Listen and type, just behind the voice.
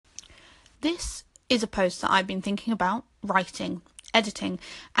This is a post that I've been thinking about, writing, editing,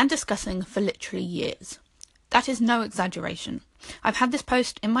 and discussing for literally years. That is no exaggeration. I've had this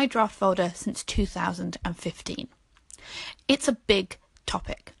post in my draft folder since 2015. It's a big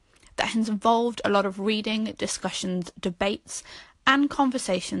topic that has involved a lot of reading, discussions, debates, and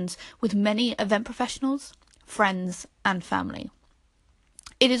conversations with many event professionals, friends, and family.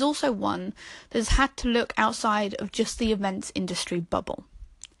 It is also one that has had to look outside of just the events industry bubble.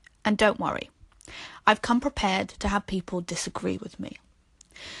 And don't worry, I've come prepared to have people disagree with me.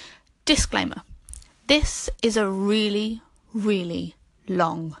 Disclaimer, this is a really, really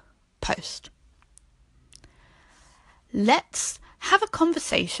long post. Let's have a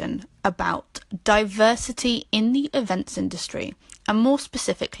conversation about diversity in the events industry, and more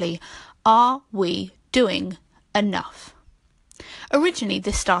specifically, are we doing enough? Originally,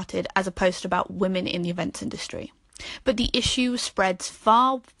 this started as a post about women in the events industry, but the issue spreads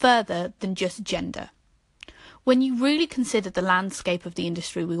far further than just gender. When you really consider the landscape of the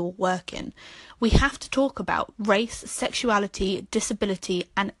industry we all work in, we have to talk about race, sexuality, disability,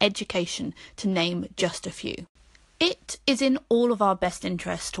 and education, to name just a few. It is in all of our best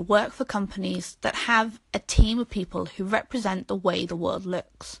interests to work for companies that have a team of people who represent the way the world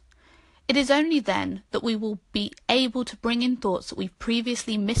looks. It is only then that we will be able to bring in thoughts that we've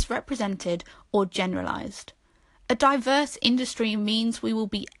previously misrepresented or generalised. A diverse industry means we will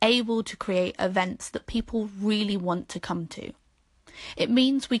be able to create events that people really want to come to. It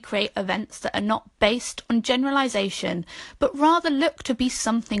means we create events that are not based on generalisation, but rather look to be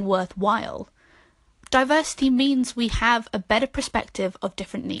something worthwhile. Diversity means we have a better perspective of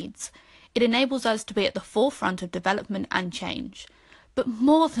different needs. It enables us to be at the forefront of development and change. But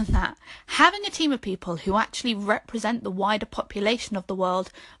more than that, having a team of people who actually represent the wider population of the world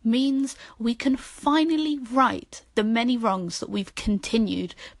means we can finally right the many wrongs that we've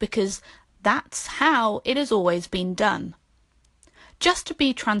continued, because that's how it has always been done. Just to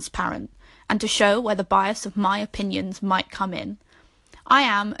be transparent and to show where the bias of my opinions might come in, I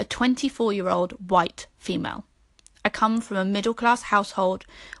am a 24-year-old white female. I come from a middle-class household,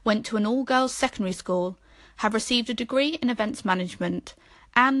 went to an all-girls secondary school, have received a degree in events management,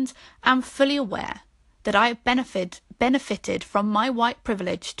 and am fully aware that I have benefited from my white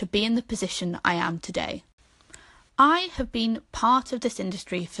privilege to be in the position I am today. I have been part of this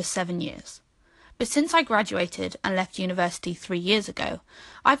industry for 7 years, but since I graduated and left university 3 years ago,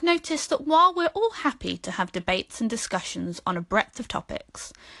 I've noticed that while we're all happy to have debates and discussions on a breadth of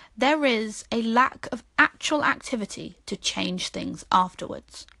topics, there is a lack of actual activity to change things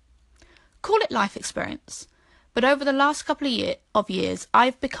afterwards. Call it life experience. But over the last couple of years,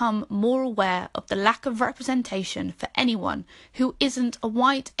 I've become more aware of the lack of representation for anyone who isn't a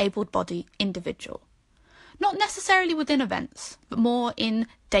white, able-bodied individual. Not necessarily within events, but more in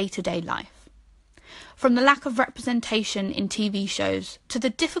day-to-day life. From the lack of representation in TV shows to the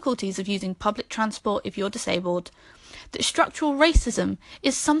difficulties of using public transport if you're disabled, that structural racism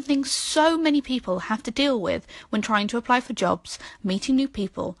is something so many people have to deal with when trying to apply for jobs, meeting new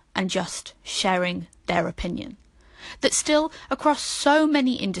people, and just sharing their opinion. That still, across so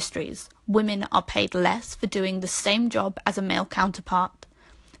many industries, women are paid less for doing the same job as a male counterpart.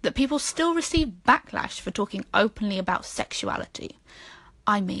 That people still receive backlash for talking openly about sexuality.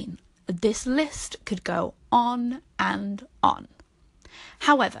 I mean, this list could go on and on.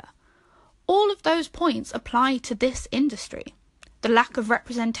 However, all of those points apply to this industry. The lack of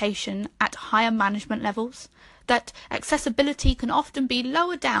representation at higher management levels, that accessibility can often be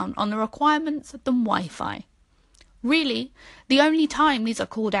lower down on the requirements than Wi-Fi. Really, the only time these are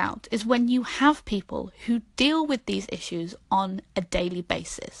called out is when you have people who deal with these issues on a daily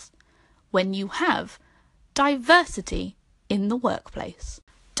basis. When you have diversity in the workplace.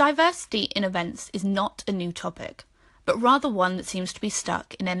 Diversity in events is not a new topic, but rather one that seems to be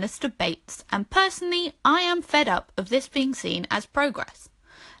stuck in endless debates, and personally, I am fed up of this being seen as progress.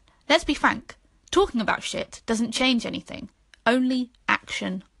 Let's be frank, talking about shit doesn't change anything, only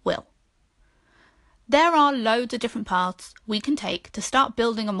action will. There are loads of different paths we can take to start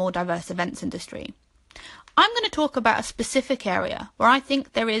building a more diverse events industry. I'm going to talk about a specific area where I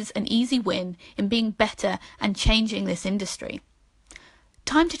think there is an easy win in being better and changing this industry.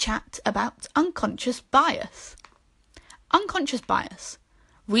 Time to chat about unconscious bias. Unconscious bias.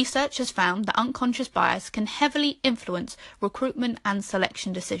 Research has found that unconscious bias can heavily influence recruitment and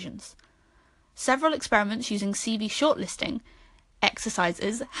selection decisions. Several experiments using CV shortlisting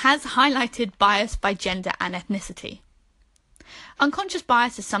exercises has highlighted bias by gender and ethnicity. Unconscious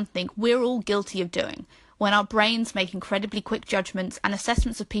bias is something we're all guilty of doing when our brains make incredibly quick judgments and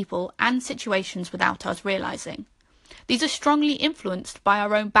assessments of people and situations without us realising. These are strongly influenced by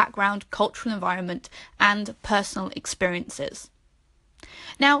our own background, cultural environment, and personal experiences.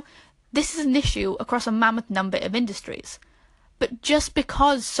 Now, this is an issue across a mammoth number of industries, but just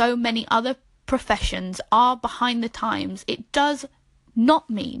because so many other professions are behind the times, it does not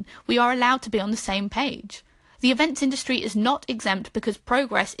mean we are allowed to be on the same page. The events industry is not exempt because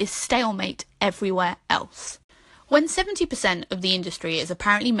progress is stalemate everywhere else. When 70% of the industry is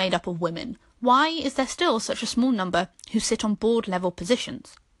apparently made up of women, why is there still such a small number who sit on board level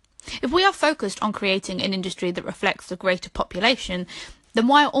positions? If we are focused on creating an industry that reflects the greater population, then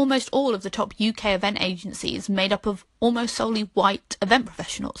why are almost all of the top UK event agencies made up of almost solely white event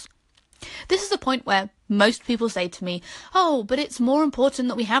professionals? This is the point where most people say to me, "Oh, but it's more important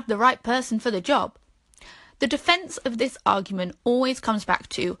that we have the right person for the job." The defence of this argument always comes back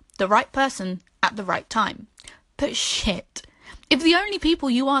to the right person at the right time. But shit, if the only people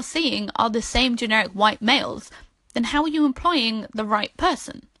you are seeing are the same generic white males, then how are you employing the right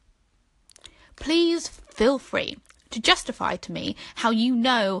person? Please feel free to justify to me how you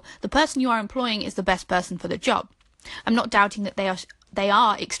know the person you are employing is the best person for the job. I'm not doubting that they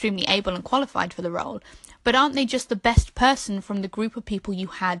are extremely able and qualified for the role, but aren't they just the best person from the group of people you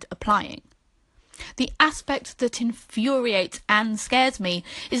had applying? The aspect that infuriates and scares me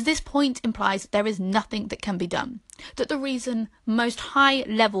is this point implies that there is nothing that can be done, that the reason most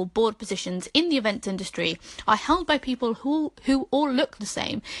high-level board positions in the events industry are held by people who all look the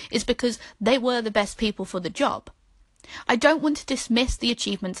same is because they were the best people for the job. I don't want to dismiss the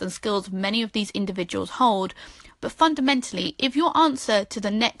achievements and skills many of these individuals hold, but fundamentally, if your answer to the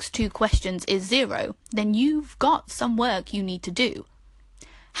next two questions is 0, then you've got some work you need to do.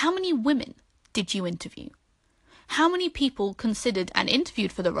 How many women did you interview? How many people considered and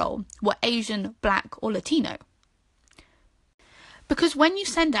interviewed for the role were Asian, Black, or Latino? Because when you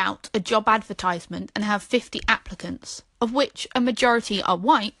send out a job advertisement and have 50 applicants, of which a majority are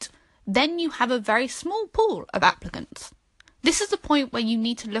white, then you have a very small pool of applicants. This is the point where you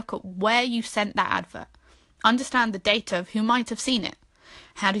need to look at where you sent that advert, understand the data of who might have seen it.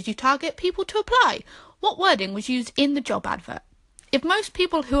 How did you target people to apply? What wording was used in the job advert? If most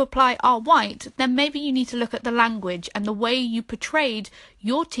people who apply are white, then maybe you need to look at the language and the way you portrayed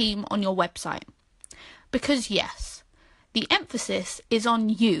your team on your website. Because yes, the emphasis is on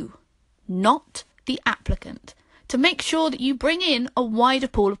you, not the applicant, to make sure that you bring in a wider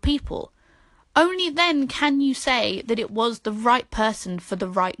pool of people. Only then can you say that it was the right person for the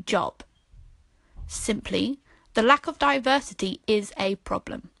right job. Simply, the lack of diversity is a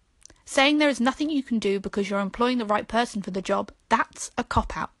problem. Saying there is nothing you can do because you're employing the right person for the job, that's a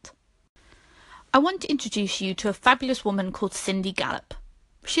cop-out. I want to introduce you to a fabulous woman called Cindy Gallop.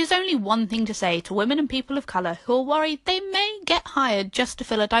 She has only one thing to say to women and people of colour who are worried they may get hired just to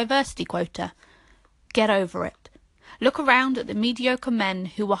fill a diversity quota. Get over it. Look around at the mediocre men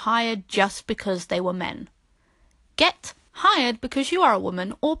who were hired just because they were men. Get hired because you are a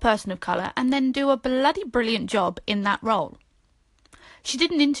woman or person of colour and then do a bloody brilliant job in that role. She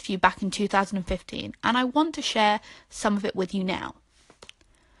did an interview back in 2015 and I want to share some of it with you now.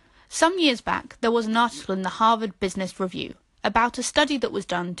 Some years back there was an article in the Harvard Business Review about a study that was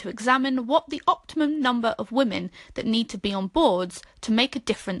done to examine what the optimum number of women that need to be on boards to make a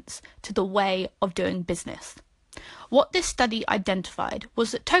difference to the way of doing business. What this study identified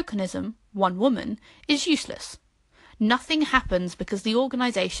was that tokenism, one woman, is useless. Nothing happens because the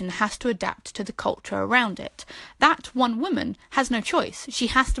organisation has to adapt to the culture around it. That one woman has no choice. She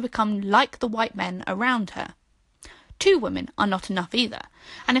has to become like the white men around her. Two women are not enough either.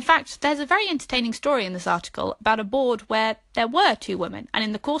 And in fact, there's a very entertaining story in this article about a board where there were two women, and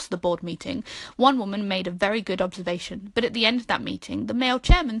in the course of the board meeting, one woman made a very good observation, but at the end of that meeting, the male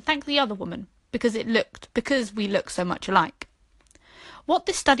chairman thanked the other woman because we look so much alike. What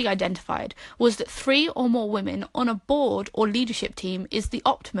this study identified was that 3 or more women on a board or leadership team is the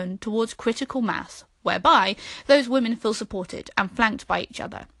optimum towards critical mass, whereby those women feel supported and flanked by each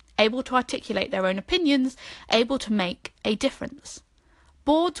other, able to articulate their own opinions, able to make a difference.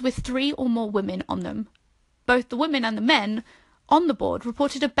 Boards with 3 or more women on them, both the women and the men on the board,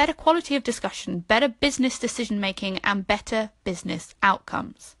 reported a better quality of discussion, better business decision making and better business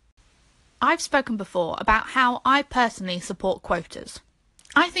outcomes. I've spoken before about how I personally support quotas.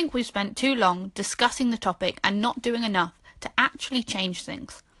 I think we've spent too long discussing the topic and not doing enough to actually change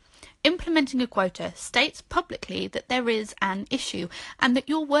things. Implementing a quota states publicly that there is an issue and that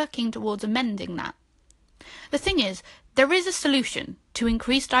you're working towards amending that. The thing is, there is a solution to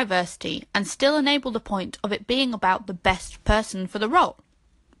increase diversity and still enable the point of it being about the best person for the role.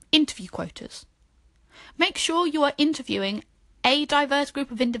 Interview quotas. Make sure you are interviewing a diverse group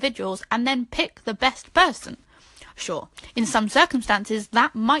of individuals and then pick the best person. Sure, in some circumstances,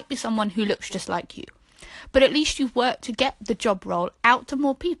 that might be someone who looks just like you. But at least you've worked to get the job role out to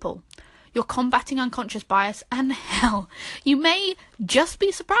more people. You're combating unconscious bias, and hell, you may just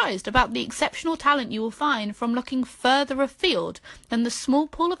be surprised about the exceptional talent you will find from looking further afield than the small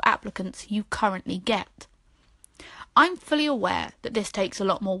pool of applicants you currently get. I'm fully aware that this takes a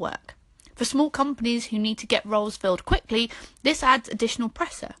lot more work. For small companies who need to get roles filled quickly, this adds additional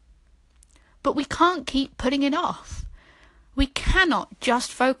pressure. But we can't keep putting it off. We cannot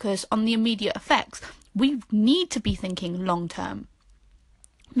just focus on the immediate effects. We need to be thinking long term.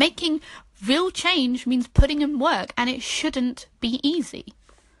 Making real change means putting in work, and it shouldn't be easy.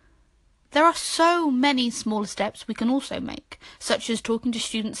 There are so many smaller steps we can also make, such as talking to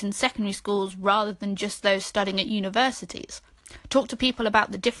students in secondary schools rather than just those studying at universities. Talk to people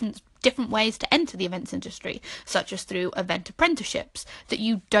about the different ways to enter the events industry, such as through event apprenticeships, that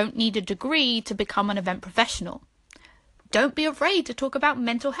you don't need a degree to become an event professional. Don't be afraid to talk about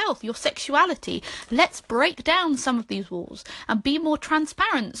mental health, your sexuality. Let's break down some of these walls and be more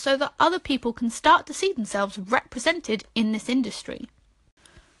transparent so that other people can start to see themselves represented in this industry.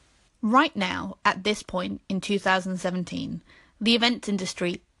 Right now, at this point in 2017, the events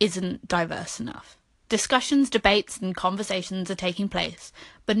industry isn't diverse enough. Discussions, debates, and conversations are taking place,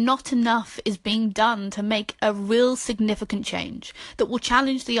 but not enough is being done to make a real significant change that will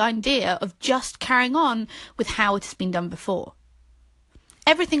challenge the idea of just carrying on with how it has been done before.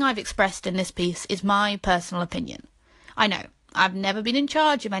 Everything I've expressed in this piece is my personal opinion. I know, I've never been in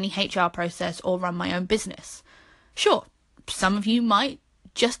charge of any HR process or run my own business. Sure, some of you might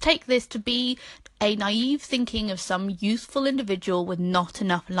just take this to be a naive thinking of some youthful individual with not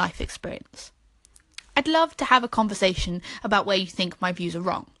enough life experience. I'd love to have a conversation about where you think my views are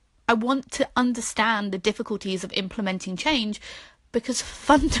wrong. I want to understand the difficulties of implementing change because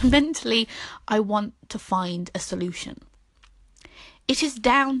fundamentally I want to find a solution. It is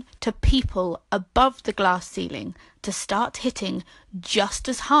down to people above the glass ceiling to start hitting just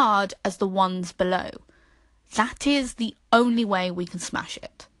as hard as the ones below. That is the only way we can smash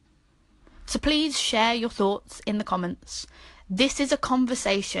it. So please share your thoughts in the comments. This is a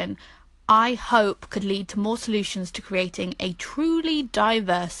conversation I hope could lead to more solutions to creating a truly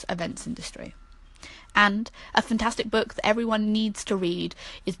diverse events industry. And a fantastic book that everyone needs to read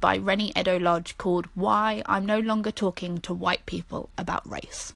is by Reni Eddo-Lodge called Why I'm No Longer Talking to White People About Race.